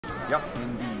Yep,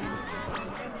 indeed.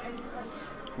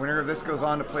 Winner of this goes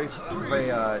on to play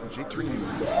J3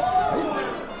 News.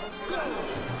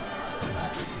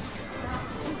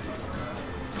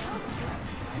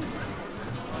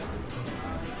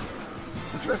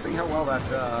 Interesting how well that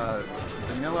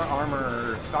vanilla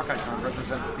armor stock icon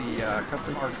represents the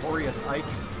custom Artorias Ike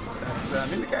that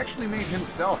Mimic actually made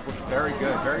himself. Looks very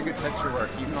good. Very good texture work,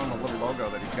 even on the little logo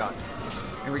that he's got.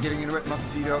 And we're getting into it.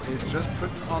 Muxedo is just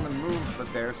putting on the moves,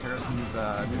 but there's Harrison's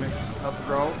Mimic's up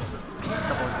throw. Just a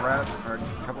couple of grabs, or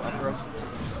a couple of up throws.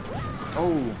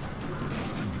 Oh.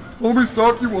 Homie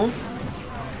stock you won't.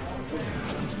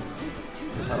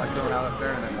 I like throwing out up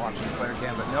there and then watching the player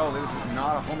cam, but no, this is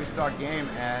not a homie stock game,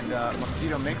 and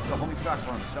Muxedo makes the homie stock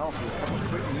for himself with a couple of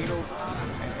quick needles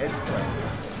and edge play.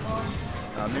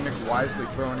 Mimic wisely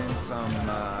thrown in some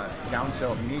down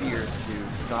tilt meteors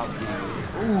to stop the...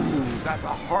 Ooh, that's a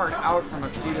hard out from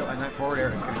Muxedo, and that forward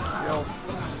air is going to kill.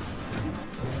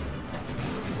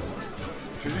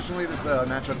 Traditionally, this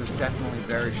matchup is definitely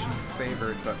very Sheik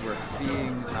favored, but we're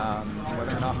seeing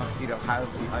whether or not Muxedo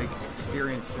has the Ike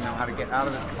experience to know how to get out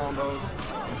of his combos,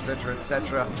 etc.,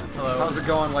 etc. Hello. How's it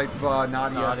going, like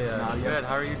Nadia? Good.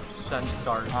 How are you,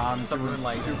 Start? I'm doing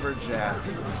super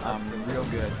jazzed. Real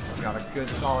good. Got a good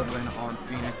solid win on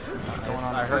Phoenix. Going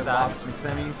on to play Lots and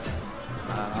semis.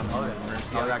 We're going to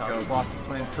see how that goes. Lots is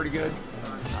playing pretty good.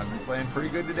 I've been playing pretty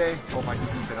good today. Hope I can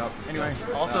keep it up. Anyway.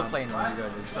 Also playing really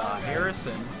good is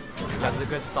Harrison. Has a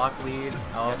good stock lead.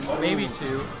 Maybe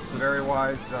two. Very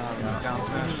wise. Down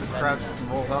smash just grabs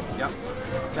and rolls up. Yep.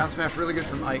 Down smash really good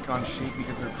from Ike on Sheik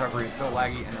because the recovery is so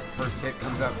laggy and the first hit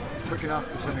comes out quick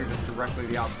enough to send her just directly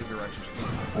the opposite direction.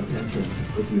 Attention,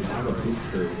 if you have a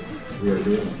picture, we are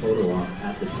doing a photo op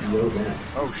at the TO desk.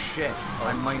 Oh shit,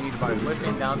 I might need to buy a lift.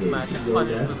 And down smash and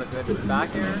punish with a good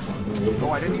back air.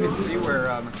 Oh, I didn't even see where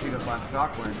Muxedo's last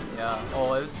stock went. Yeah,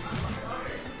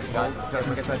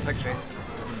 doesn't get that tech chase.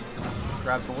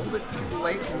 Grabs a little bit too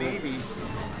late, maybe.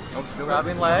 Oh, still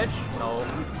grabbing ledge? No.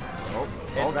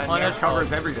 Oh, that nair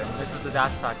covers everything. This is the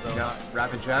dash pack though. Yeah,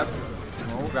 rapid jab.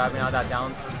 Oh. Grabbing out that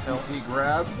down tilt. CC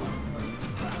grab.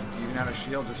 Even out of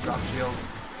shield, just drop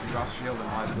shields. Drop shield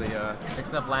and wisely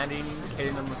mixing up landing,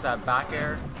 hitting them with that back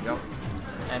air. Yep.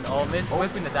 And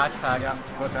whipping the dash pack. Yeah,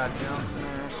 but that down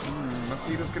smash.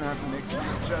 Muxedo's gonna have to make some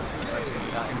adjustments, I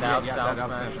think. That down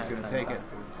smash is gonna take it.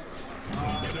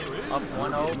 Up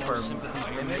 1-0 for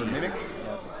Mimic.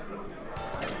 Yes.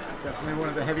 Definitely one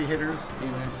of the heavy hitters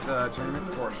in this tournament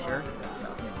for sure.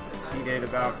 Seeded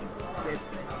about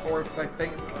 4th, I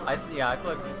think. I feel like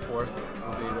 4th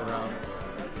would be the round.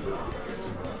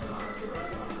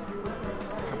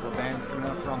 A couple of bands coming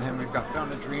out from him. We've got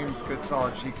Found the Dreams, good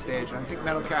solid Sheik stage. And I think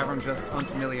Metal Cavern, just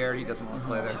unfamiliarity, doesn't want to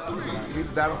play there.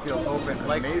 Leaves Battlefield open.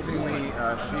 Like, amazingly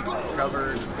Sheik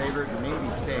covered, favored, maybe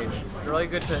stage. It's really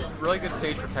good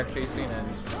stage for tech chasing and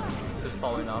just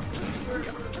following up.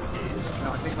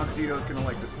 No, I think Muxedo is going to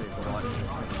like this stage a lot.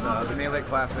 It's the Melee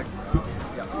Classic.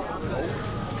 Yeah.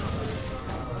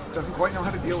 Doesn't quite know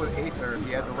how to deal with Aether.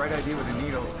 He had the right idea with the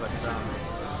needles, but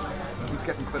keeps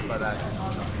getting clipped by that.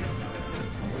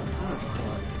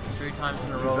 3 times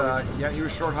in a row. Yeah, he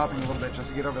was short hopping a little bit just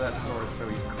to get over that sword, so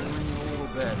he's clearing a little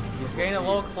bit. He's getting a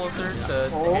little closer to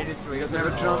the 83. He doesn't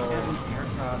have a jump, and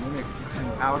Mimic gets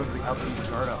him out of the up and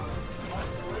startup.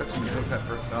 Clips him and takes that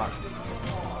first stock.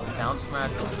 Down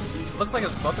smash. Looks like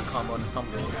it's about to combo into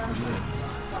something.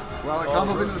 Well, it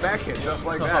combos into the back hit just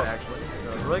like that, actually.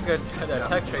 Really good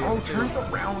tech chase. Oh, turns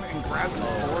around and grabs the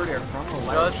forward air from the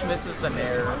left. Just misses an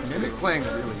air. Mimic playing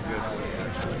really good,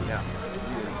 actually. Yeah,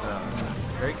 he is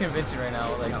very convincing right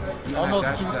now. Like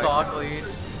almost 2 stock lead.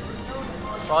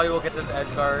 Probably will get this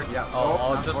edge guard. Yeah.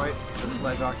 Not just quite. Just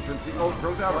ledge occupancy. Oh,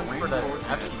 throws out a range forward.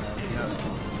 Yeah.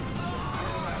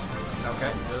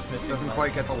 Okay. Doesn't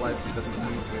quite get the ledge. He doesn't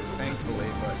need to, thankfully,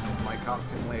 but it might cost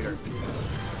him later.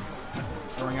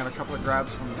 Throwing out a couple of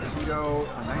grabs from Muxedo.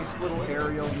 A nice little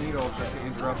aerial needle just to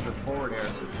interrupt the forward air.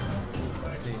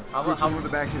 Let's see. How with the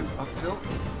back hit up tilt?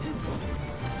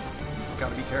 He's got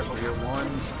to be careful here.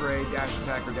 One stray dash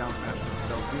attack or down smash can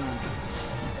spell doom.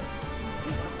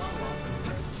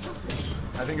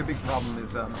 I think a big problem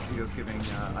is Muxedo's giving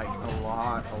Ike a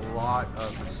lot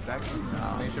of respect.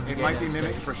 It might be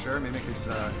Mimic for sure. Mimic is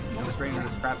no stranger to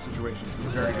scrap situations. He's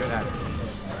very good at it.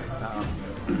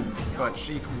 But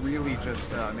Sheik really just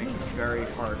makes it very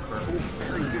hard for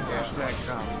very good dash attack.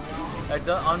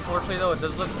 Unfortunately, though, it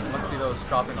does look like Muxedo is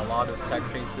dropping a lot of tech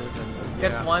chases and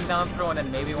gets one down throw and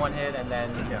then maybe one hit and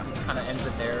then kind of ends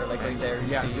it there. Like there.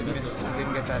 Yeah, didn't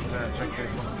get that check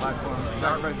chase on the platform.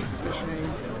 Sacrifice of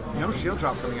positioning. No shield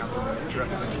drop coming out from him.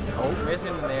 Interesting. Oh,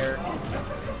 missing there.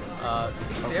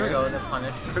 There we go, the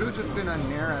punish. Could have just been a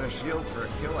nair out of shield for a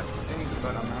kill, I think,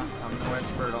 but I'm no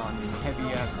expert on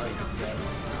heavy ass like.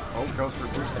 Oh, goes for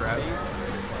boost grab.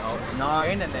 Not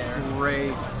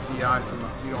great DI from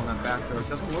Muxedo on that back throw. It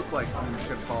doesn't look like things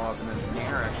could fall up, and then the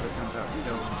nair actually comes out. He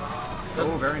kills.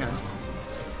 Oh, very nice.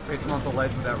 Creates him off the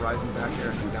ledge with that rising back air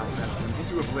and then down smash him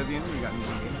into oblivion. We got new.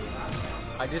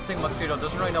 I just think Muxedo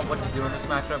doesn't really know what to do in this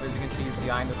matchup. As you can see, his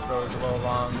DI in the throw is a little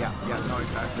long. Yeah, no,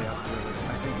 exactly, absolutely.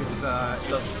 I think it's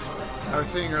I was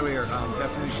saying earlier,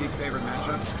 definitely Sheik favorite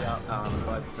matchup. Yeah.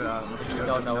 But Muxedo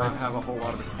does not have a whole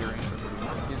lot of experience in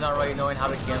these. He's not really knowing how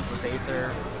to gimp with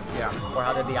Aether. Yeah. Or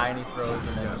how to DI any throws,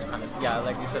 and then just kind of,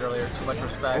 like you said earlier, too much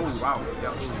respect. Oh, wow.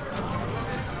 Yeah.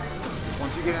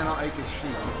 Once you get in on Ike's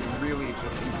Sheik, you can really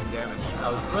just do some damage.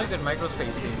 That was really good micro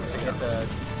spacing to get the,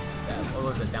 what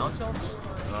was it, down tilts?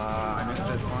 I missed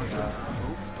it, honestly.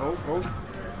 Oh.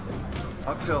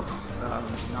 Up tilts,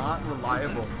 not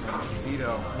reliable from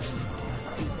Muxedo.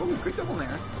 Oh, good double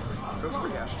nair. Goes for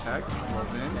dash attack,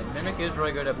 rolls in. And Mimic is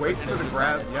really good at waits for the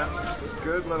grab,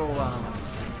 Good little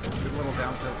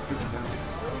down tilt, scoop down.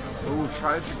 Oh,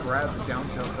 tries to grab the down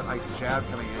tilt, but Ike's jab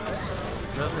coming in.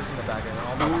 Just missing the back air.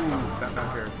 Ooh, that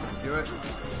back air is going to do it.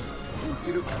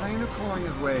 Muxedo kind of clawing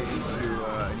his way into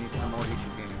a more even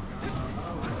game.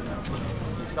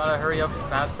 He's got to hurry up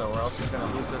fast though, or else he's going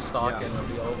to lose his stock and it'll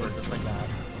be over just like that.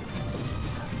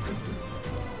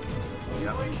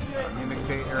 Yep. Mimic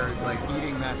bait, or like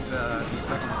eating that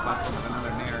second platform with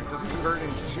another nair. It doesn't convert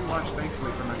into too much,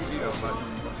 thankfully, for Muxedo, but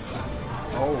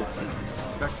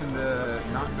expects him to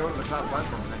not go to the top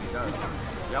platform, and then he does.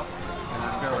 Yep. And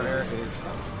that forward air is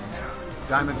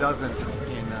dime a dozen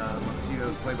in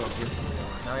Muxedo's playbook here.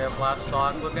 Now we have last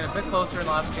stock looking a bit closer in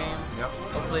the last game. Yep.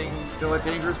 Hopefully. Still a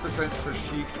dangerous percent for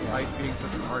Sheik, Mike being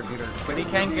such a hard hitter. But he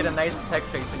can get a nice tech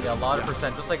chase and get a lot of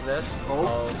percent, just like this.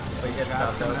 But he gets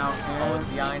trapped out.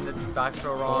 Behind the back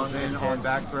throw wrong. Goes in on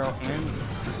back throw and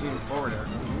proceeding forward air.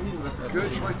 Ooh, that's a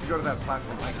good choice to go to that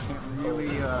platform. I can't really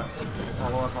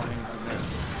follow up on anything there.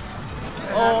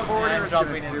 Forward air is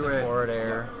going to do it. Forward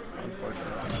air.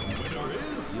 Unfortunately.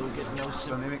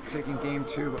 So Mimic taking game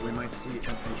 2, but we might see an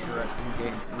interesting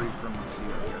game 3 from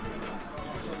Muxedo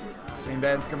here. Same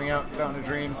bands coming out, Fountain of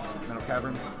Dreams, Metal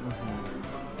Cavern.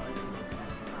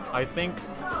 I think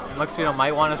Muxedo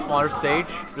might want a smaller stage,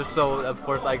 just so, of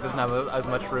course, Ike doesn't have as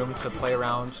much room to play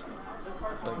around.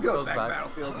 So goes back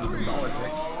Battlefield with a solid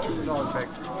pick. Solid pick.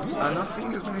 I'm not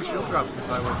seeing as many shield drops as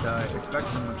I would expect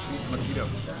from Muxedo.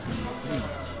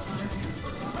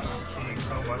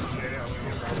 So much shit, I'm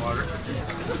gonna get water.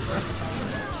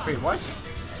 Wait, what?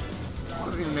 That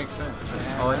doesn't even make sense,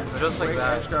 man. It's just like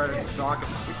that. Edge guard and stock at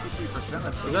 63%.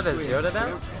 That's is that a 0 to that?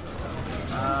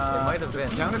 It might have been.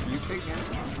 Does it count if you take damage?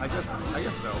 I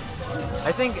guess so.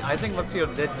 I think Muxedo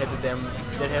did hit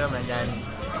him, and then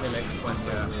Mimic went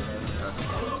for it.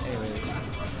 Anyways.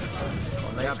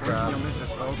 Well, nice grab. You'll miss it,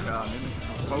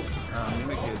 folks.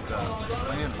 Mimic is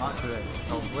playing hot today.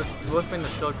 So whiffing the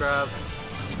shield grab.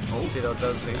 Muxedo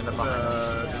does end up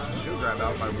behind. It's a shield grab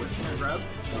out by whiffing the grab.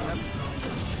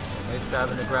 Nice grab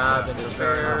in the grab into the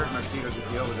fair. See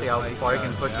how far he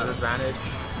can push his advantage.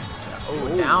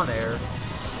 Oh, down air.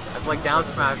 I feel like down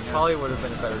smash probably would have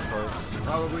been a better choice.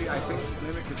 Probably. I think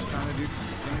Mimic is trying to do some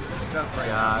fancy stuff right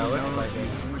now. He knows like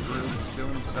he's in the groove. He's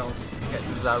feeling himself.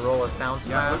 Does that roll with down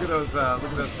smash? Yeah, look at those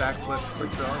backflip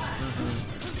quick draws.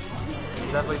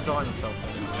 He's definitely throwing himself.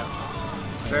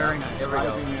 Very nice.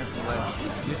 Rising there from the ledge.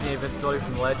 Using the invincibility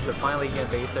from the ledge to finally get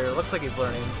bait there. It looks like he's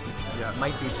learning. Yeah.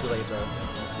 Might be too late though.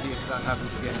 We'll see if that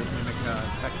happens again as Mimic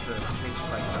tech the stage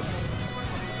spike up.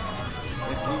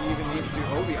 If he even needs to.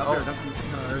 Oh, the up air doesn't,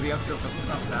 or the up tilt doesn't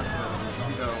come fast enough.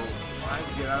 Muxedo tries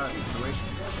to get out of that situation.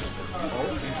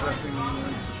 Oh, interesting.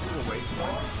 Just a little wait.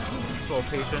 Just a little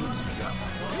patient. Yeah.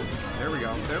 There we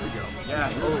go.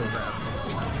 Yeah, those grabs.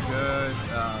 That's good.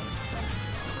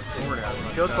 Forward out.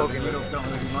 Shield poking. The needles don't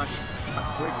really do much. A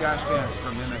quick dash dance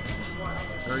from Mimic.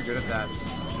 Very good at that.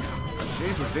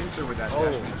 Shades of Vincer with that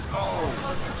dash dance.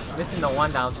 Missing the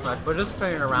one down smash, but just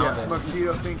playing around it.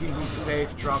 Muxedo thinking he's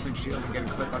safe, dropping shield and getting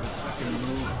clipped on his second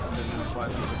move, and then he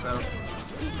flies with his out.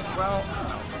 Well,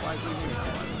 no, wisely moved.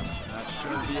 That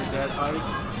should be a dead Ike.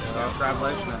 Grab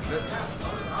ledge, and that's it.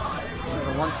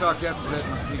 So one stock deficit.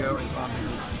 Muxedo is on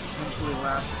the potentially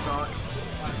last stock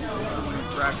in his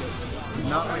bracket. Does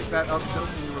not like that up tilt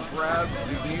into a grab.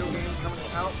 His needle game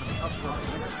coming out with an up throw.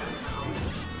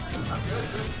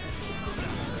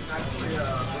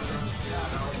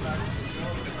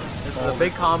 This is a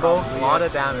big combo, a lot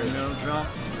of damage. No jump,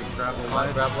 just grab the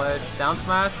ledge. Grab ledge, down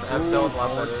smash, F tilt, a lot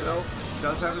better.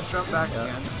 Does have his jump back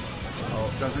again.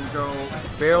 Oh, Doesn't go.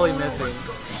 barely missing.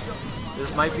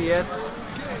 This might be it.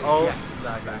 Oh, Yes,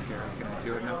 that back air is going to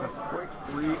do it, and that's a quick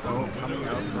 3-0 coming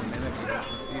out for Mimic against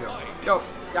Muxedo. Yo,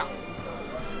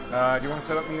 yeah. Do you want to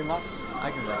set up me and Lutz?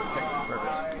 I can do that. Okay,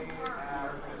 perfect.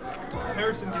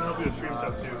 Harrison can help you with stream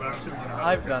stuff too, but I'm assuming you know how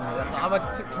I've done it. I'm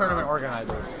a tournament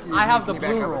organizer. I have the Can you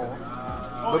back blue up?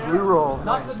 roll. The blue roll.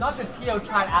 Not the TO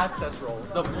chat access roll.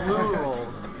 The blue roll.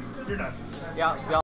 You're not. Yeah, yeah.